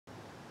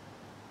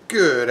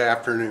Good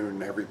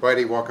afternoon,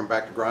 everybody. Welcome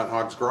back to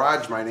Groundhog's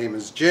Garage. My name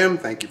is Jim.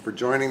 Thank you for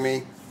joining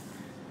me.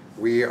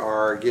 We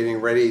are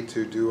getting ready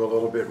to do a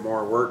little bit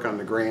more work on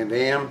the Grand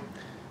Am.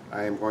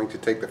 I am going to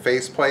take the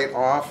faceplate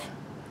off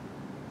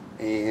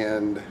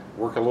and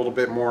work a little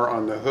bit more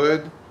on the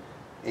hood.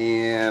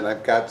 And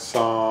I've got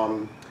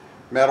some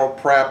metal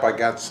prep. I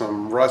got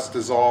some rust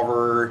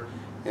dissolver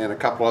and a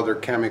couple other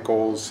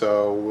chemicals.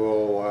 So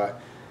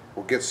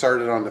we'll get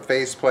started on the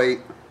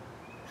faceplate.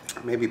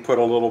 Maybe put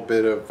a little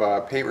bit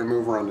of paint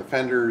remover on the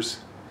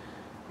fenders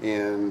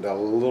and a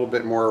little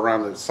bit more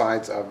around the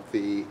sides of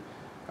the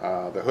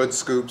hood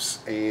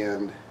scoops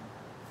and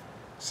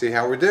see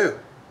how we do.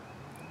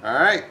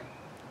 Alright,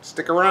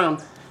 stick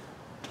around.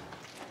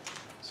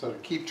 So to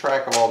keep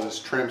track of all this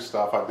trim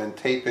stuff, I've been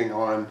taping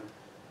on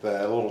the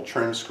little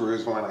trim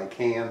screws when I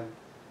can,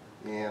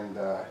 and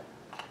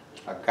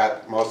I've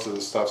got most of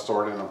the stuff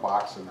stored in a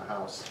box in the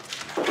house.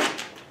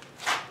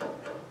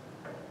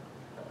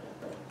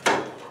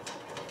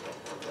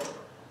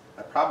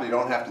 Probably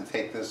don't have to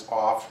take this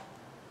off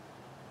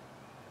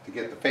to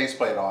get the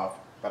faceplate off,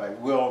 but I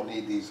will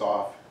need these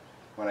off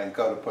when I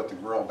go to put the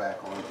grill back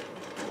on.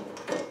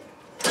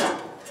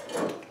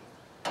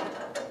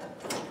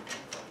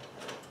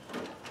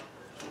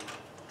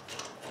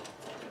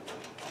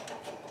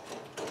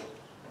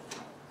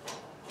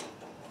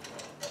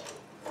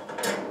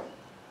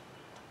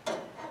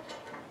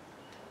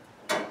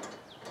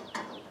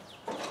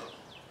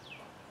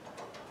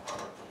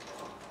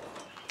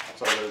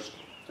 So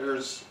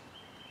there's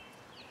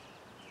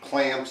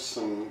clamps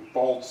and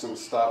bolts and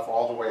stuff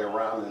all the way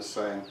around this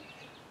thing.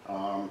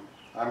 I'm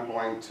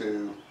going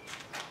to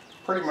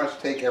pretty much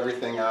take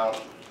everything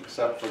out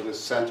except for this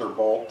center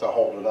bolt to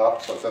hold it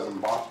up so it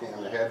doesn't bonk me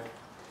on the head.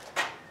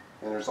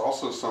 And there's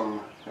also some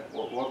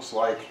what looks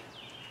like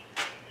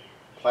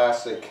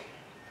plastic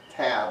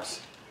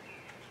tabs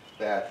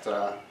that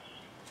are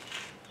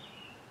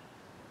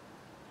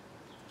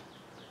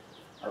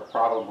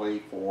probably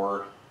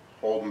for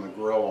holding the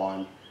grill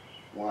on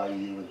while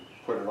you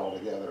put it all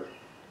together.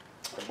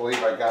 I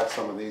believe I got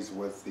some of these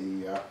with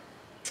the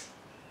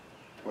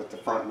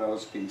front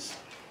nose piece.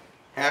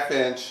 1/2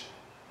 inch,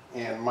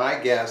 and my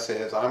guess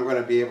is I'm going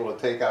to be able to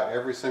take out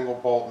every single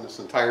bolt in this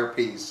entire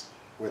piece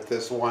with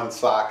this one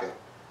socket.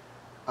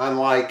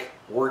 Unlike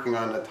working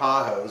on the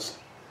Tahoes,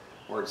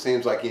 where it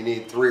seems like you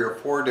need 3 or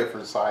 4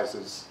 different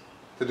sizes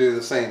to do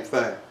the same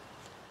thing.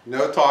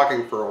 No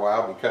talking for a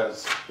while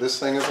because this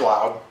thing is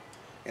loud,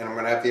 and I'm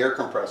going to have the air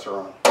compressor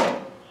on.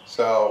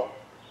 So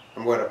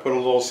I'm going to put a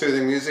little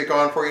soothing music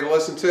on for you to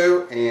listen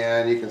to,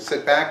 and you can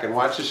sit back and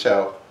watch the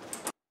show.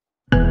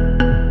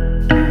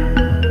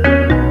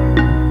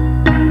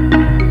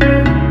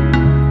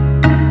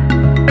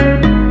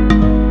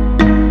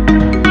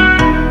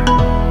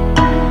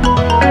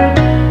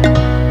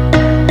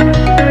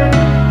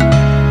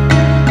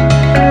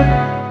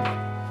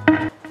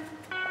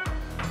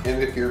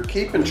 And if you're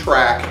keeping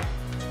track,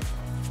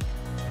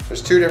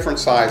 there's 2 different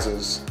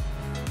sizes.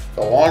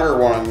 The longer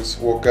ones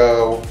will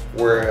go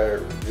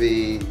where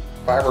the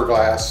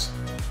fiberglass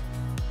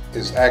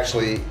is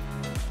actually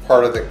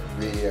part of the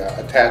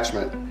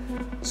attachment.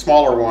 The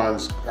smaller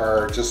ones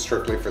are just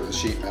strictly for the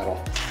sheet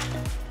metal.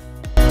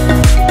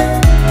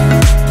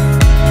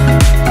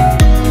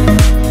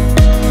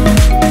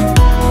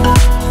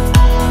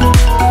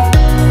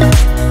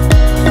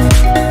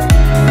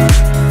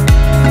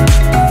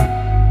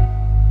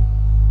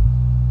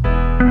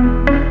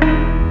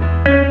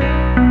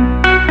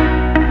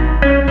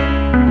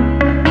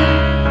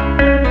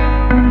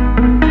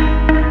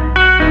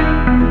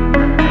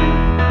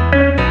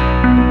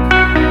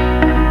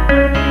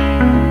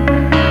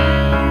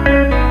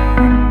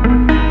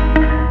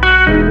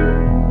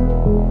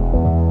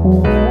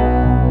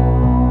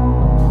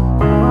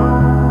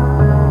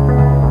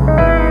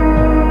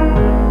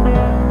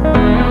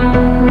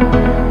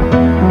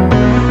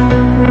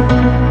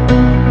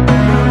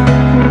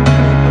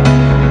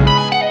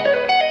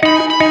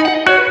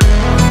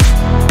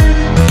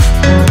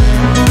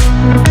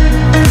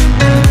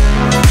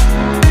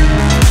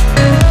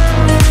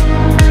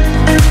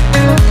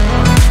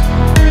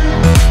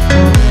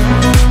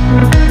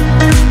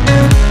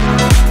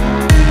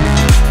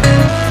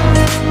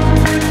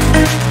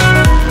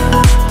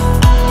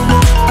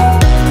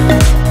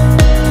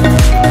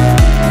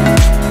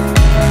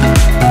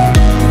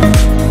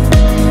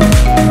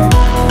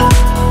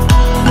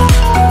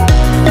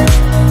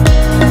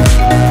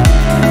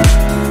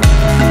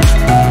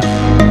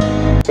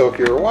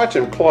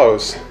 Watching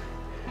close,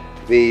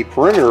 the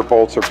perimeter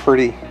bolts are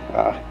pretty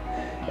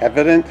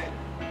evident,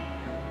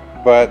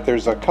 but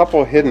there's a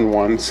couple hidden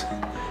ones.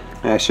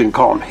 I shouldn't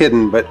call them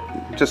hidden, but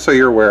just so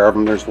you're aware of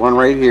them, there's one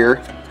right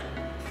here,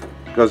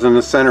 goes in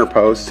the center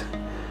post,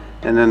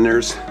 and then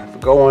there's,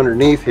 go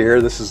underneath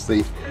here, this is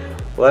the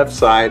left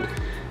side,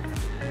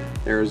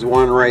 there's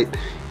one right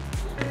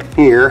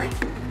here,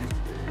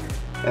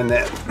 and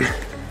then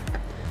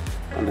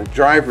on the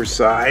driver's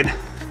side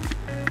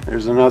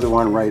there's another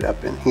one right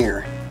up in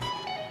here.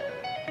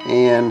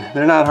 And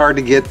they're not hard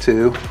to get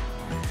to.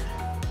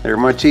 They're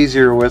much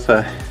easier with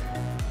a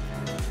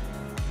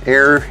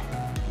air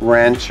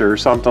wrench or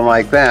something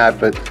like that,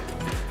 but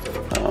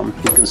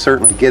you can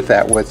certainly get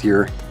that with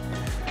your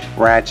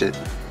ratchet.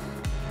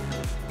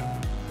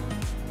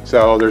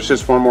 So there's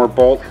just one more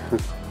bolt.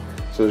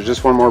 So there's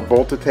just one more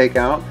bolt to take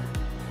out,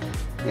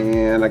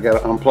 and I got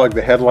to unplug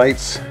the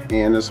headlights,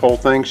 and this whole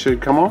thing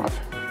should come off.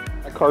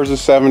 My car's a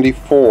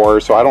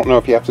 74, so I don't know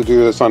if you have to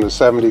do this on the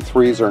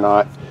 73s or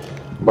not,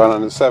 but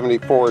on the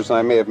 74s, and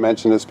I may have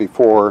mentioned this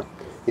before,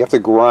 you have to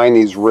grind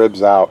these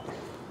ribs out.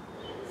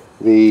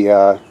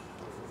 The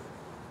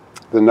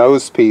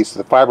nose piece,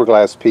 the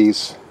fiberglass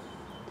piece,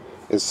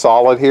 is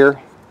solid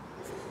here,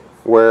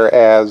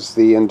 whereas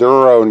the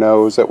Enduro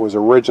nose that was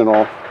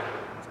original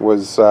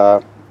was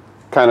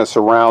kind of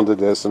surrounded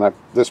this, and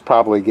this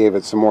probably gave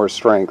it some more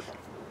strength.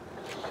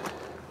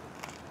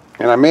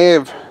 And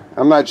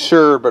I'm not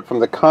sure, but from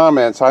the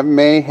comments, I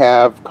may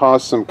have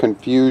caused some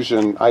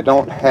confusion. I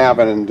don't have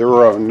an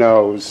Enduro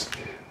nose.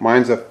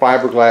 Mine's a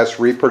fiberglass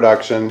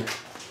reproduction,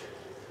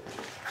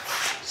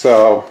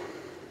 so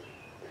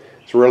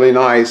it's really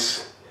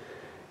nice.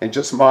 And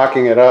just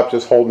mocking it up,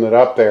 just holding it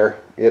up there,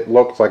 it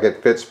looks like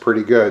it fits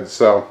pretty good.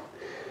 So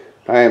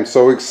I am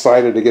so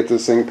excited to get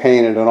this thing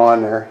painted and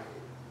on there.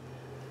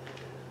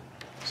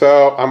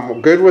 So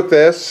I'm good with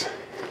this.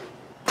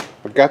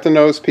 I've got the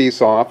nose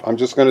piece off. I'm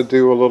just going to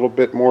do a little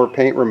bit more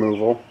paint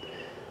removal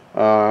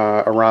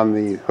around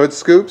the hood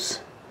scoops,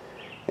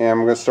 and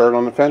I'm going to start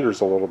on the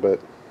fenders a little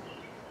bit.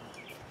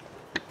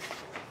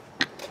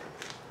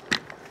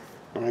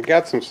 And I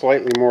got some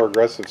slightly more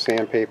aggressive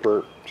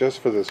sandpaper just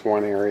for this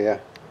one area,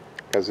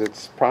 because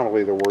it's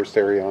probably the worst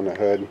area on the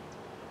hood.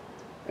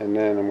 And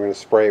then I'm going to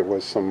spray it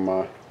with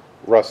some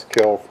rust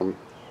kill from,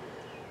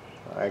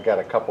 I got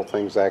a couple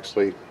things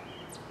actually,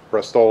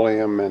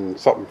 Rust-Oleum and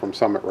something from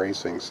Summit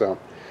Racing. So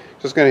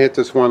just going to hit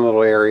this one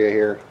little area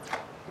here,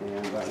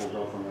 and that will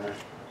go from there.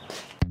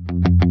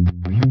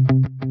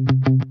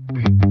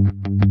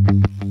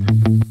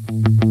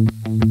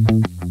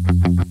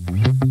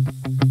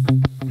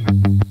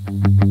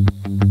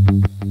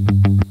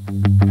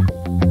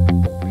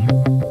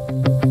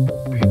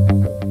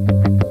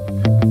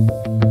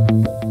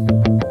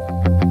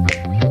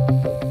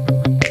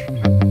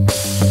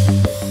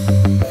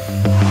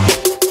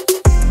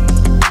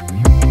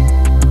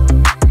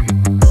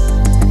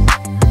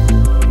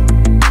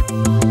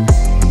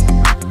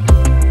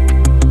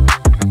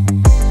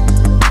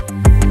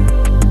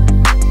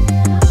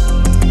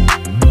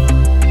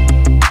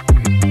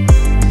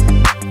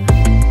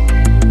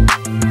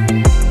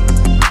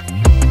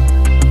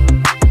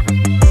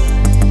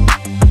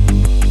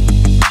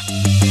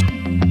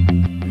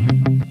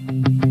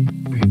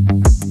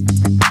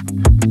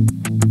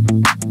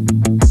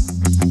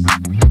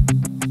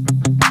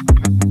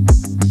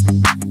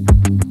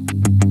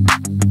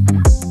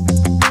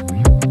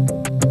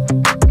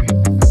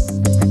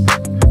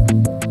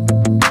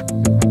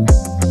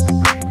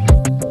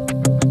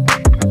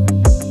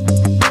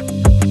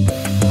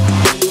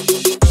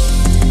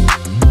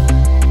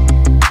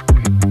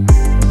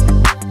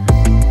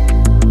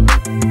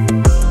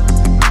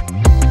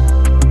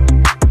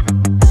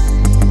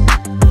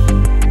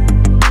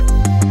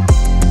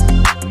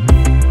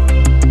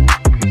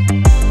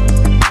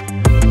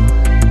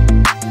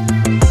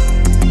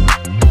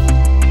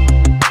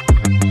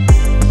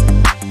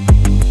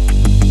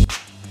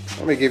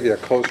 Let me give you a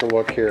closer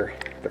look here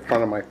at the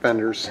front of my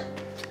fenders.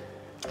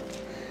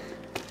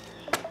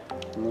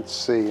 And let's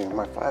see,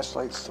 my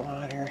flashlight's still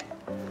on here.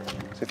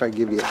 See if I can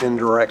give you an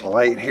indirect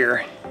light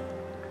here.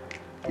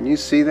 Can you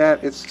see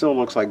that? It still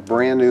looks like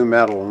brand new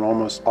metal in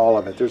almost all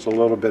of it. There's a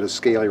little bit of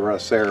scaly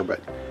rust there, but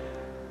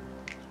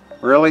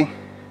really,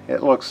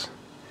 it looks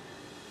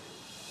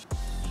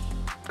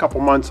a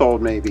couple months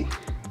old maybe.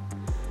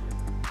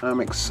 I'm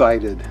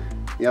excited.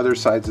 The other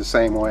side's the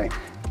same way.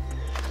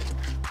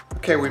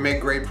 Okay, we made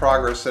great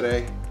progress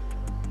today.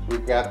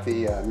 We've got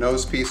the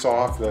nose piece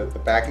off, the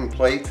backing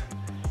plate,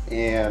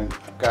 and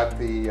I've got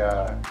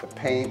the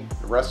paint,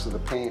 the rest of the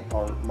paint,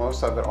 or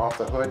most of it, off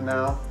the hood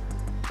now.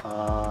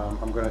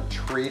 I'm going to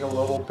treat a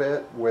little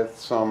bit with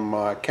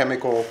some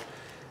chemical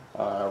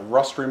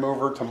rust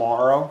remover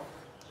tomorrow.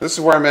 This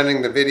is where I'm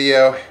ending the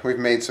video. We've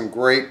made some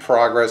great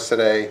progress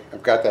today.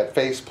 I've got that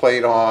face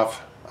plate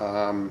off.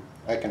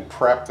 I can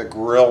prep the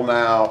grill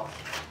now.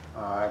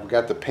 I've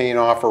got the paint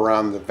off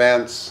around the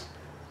vents.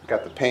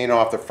 Got the paint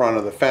off the front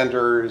of the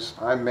fenders.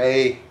 I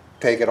may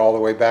take it all the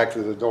way back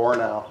to the door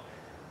now.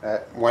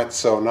 That went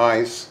so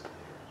nice.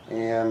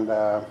 And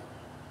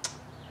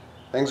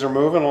things are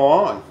moving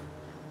along.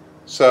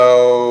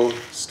 So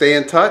stay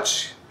in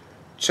touch.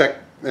 Check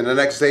in the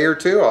next day or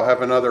two. I'll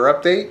have another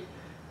update.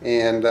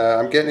 And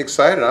I'm getting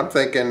excited. I'm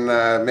thinking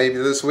maybe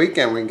this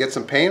weekend we can get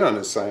some paint on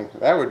this thing.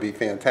 That would be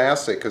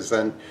fantastic, because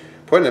then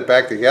putting it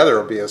back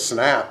together will be a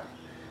snap.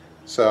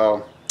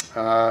 So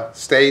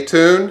stay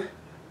tuned.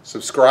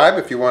 Subscribe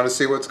if you want to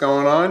see what's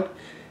going on,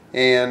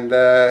 and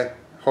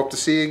hope to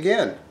see you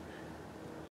again.